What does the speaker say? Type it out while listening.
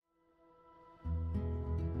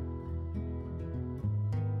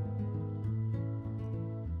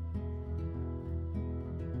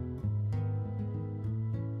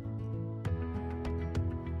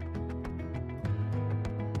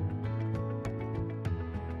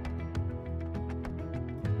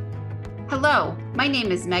Hello, my name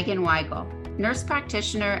is Megan Weigel, nurse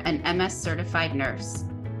practitioner and MS-Certified Nurse.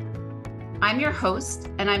 I'm your host,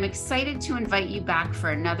 and I'm excited to invite you back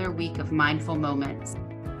for another week of Mindful Moments.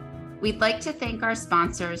 We'd like to thank our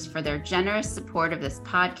sponsors for their generous support of this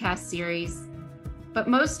podcast series, but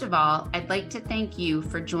most of all, I'd like to thank you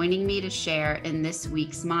for joining me to share in this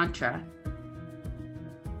week's mantra.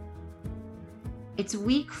 It's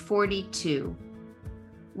week 42.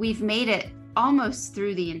 We've made it almost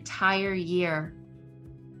through the entire year.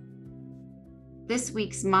 This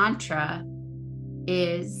week's mantra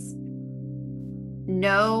is,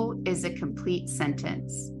 no is a complete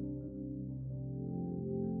sentence.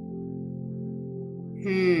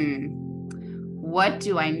 What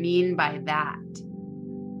do I mean by that?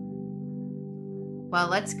 Well,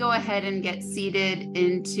 let's go ahead and get seated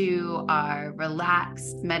into our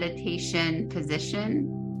relaxed meditation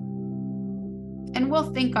position, and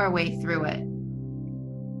we'll think our way through it.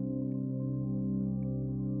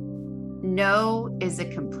 No is a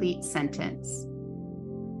complete sentence.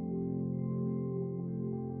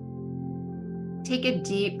 Take a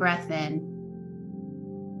deep breath in.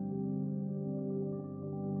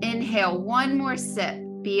 Inhale one more sip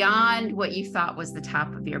beyond what you thought was the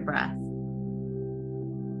top of your breath.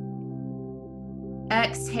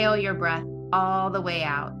 Exhale your breath all the way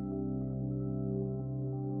out.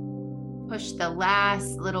 Push the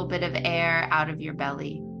last little bit of air out of your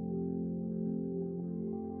belly.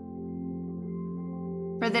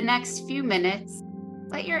 For the next few minutes,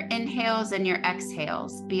 let your inhales and your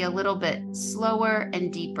exhales be a little bit slower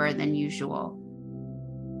and deeper than usual.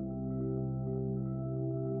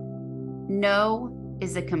 No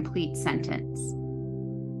is a complete sentence.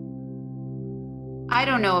 I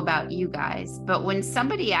don't know about you guys, but when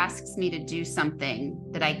somebody asks me to do something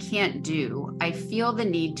that I can't do, I feel the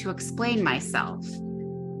need to explain myself.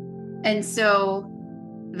 And so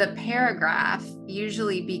the paragraph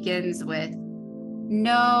usually begins with,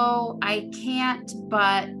 no, I can't,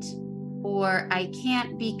 but, or I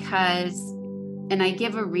can't because, and I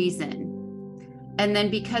give a reason. And then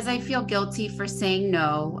because I feel guilty for saying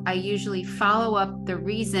no, I usually follow up the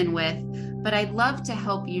reason with, but I'd love to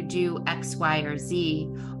help you do X, Y, or Z,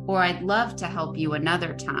 or I'd love to help you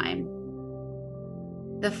another time.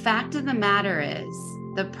 The fact of the matter is,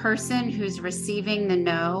 the person who's receiving the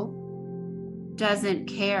no doesn't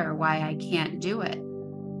care why I can't do it.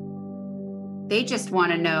 They just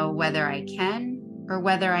want to know whether I can or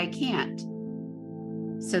whether I can't,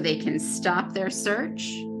 so they can stop their search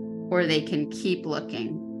or they can keep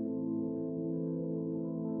looking.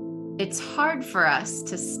 It's hard for us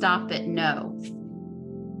to stop at no,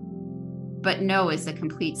 but no is a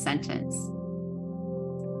complete sentence.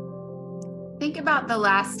 Think about the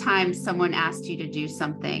last time someone asked you to do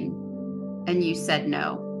something and you said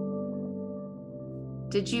no.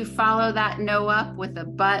 Did you follow that no up with a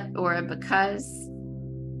but or a because?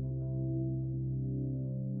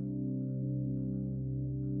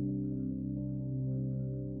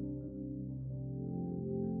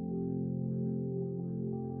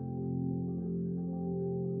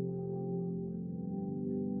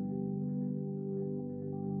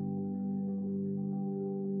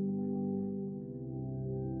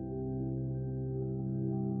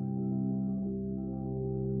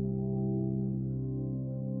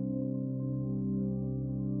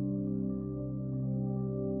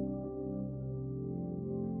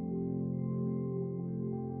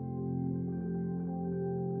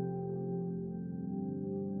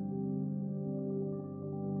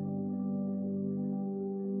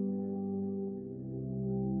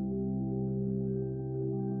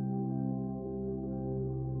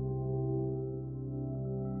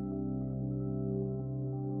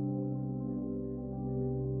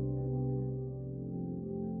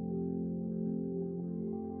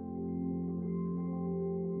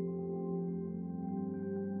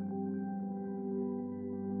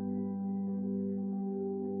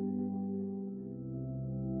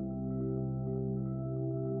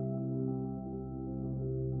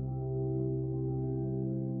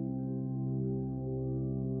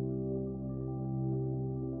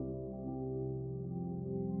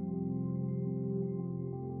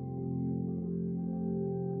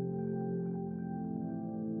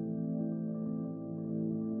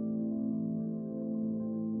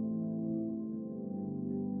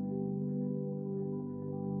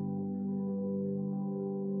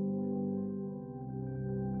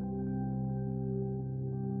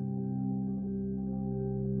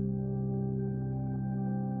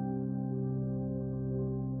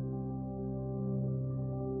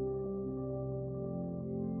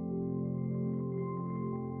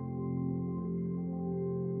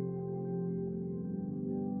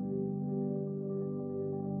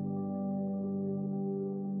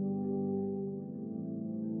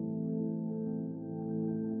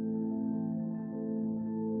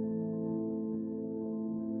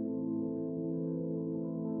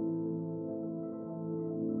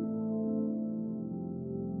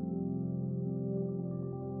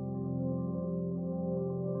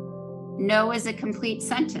 No is a complete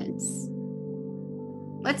sentence.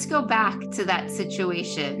 Let's go back to that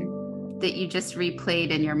situation that you just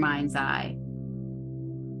replayed in your mind's eye.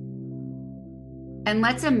 And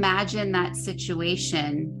let's imagine that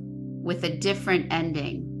situation with a different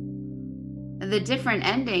ending. The different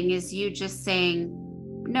ending is you just saying,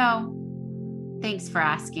 no, thanks for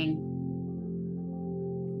asking.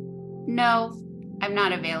 No, I'm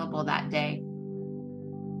not available that day.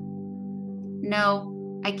 No,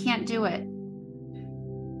 I can't do it.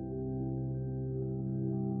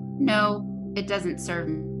 No, it doesn't serve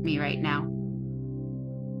me right now.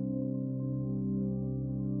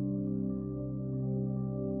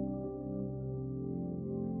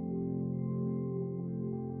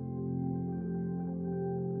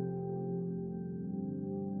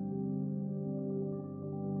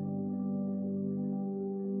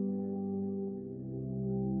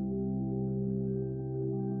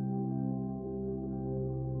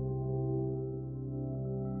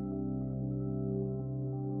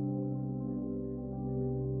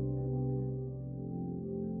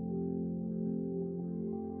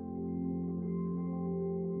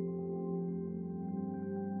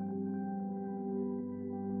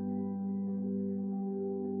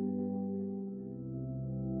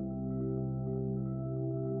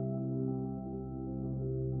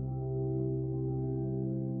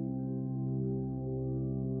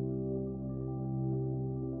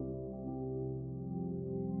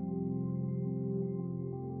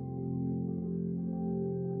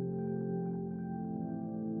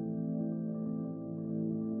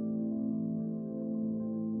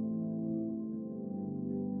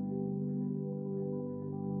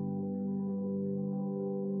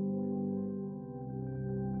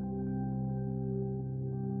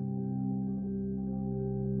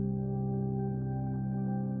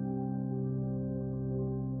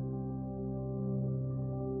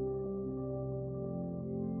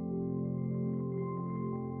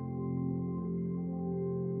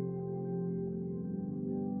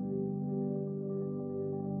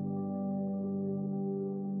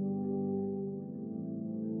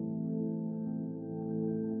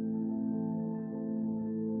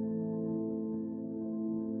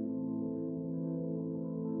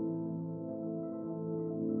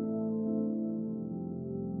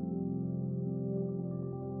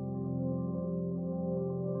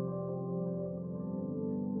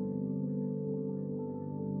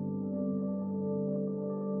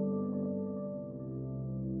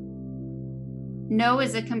 No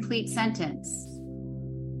is a complete sentence.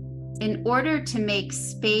 In order to make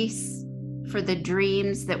space for the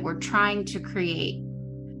dreams that we're trying to create,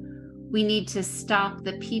 we need to stop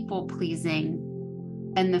the people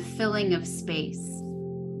pleasing and the filling of space.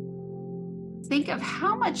 Think of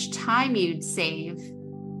how much time you'd save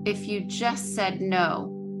if you just said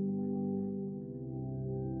no.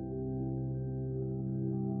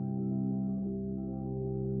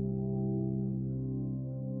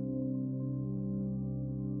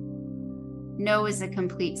 No is a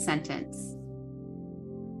complete sentence.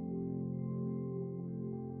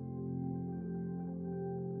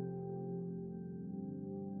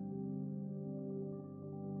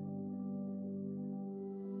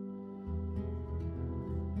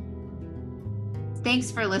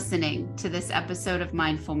 Thanks for listening to this episode of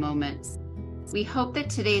Mindful Moments. We hope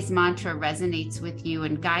that today's mantra resonates with you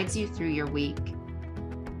and guides you through your week.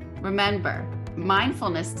 Remember,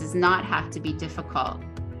 mindfulness does not have to be difficult.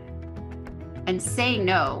 And saying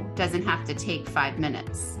no doesn't have to take 5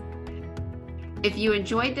 minutes. If you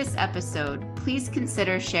enjoyed this episode, please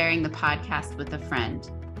consider sharing the podcast with a friend.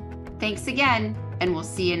 Thanks again, and we'll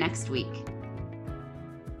see you next week.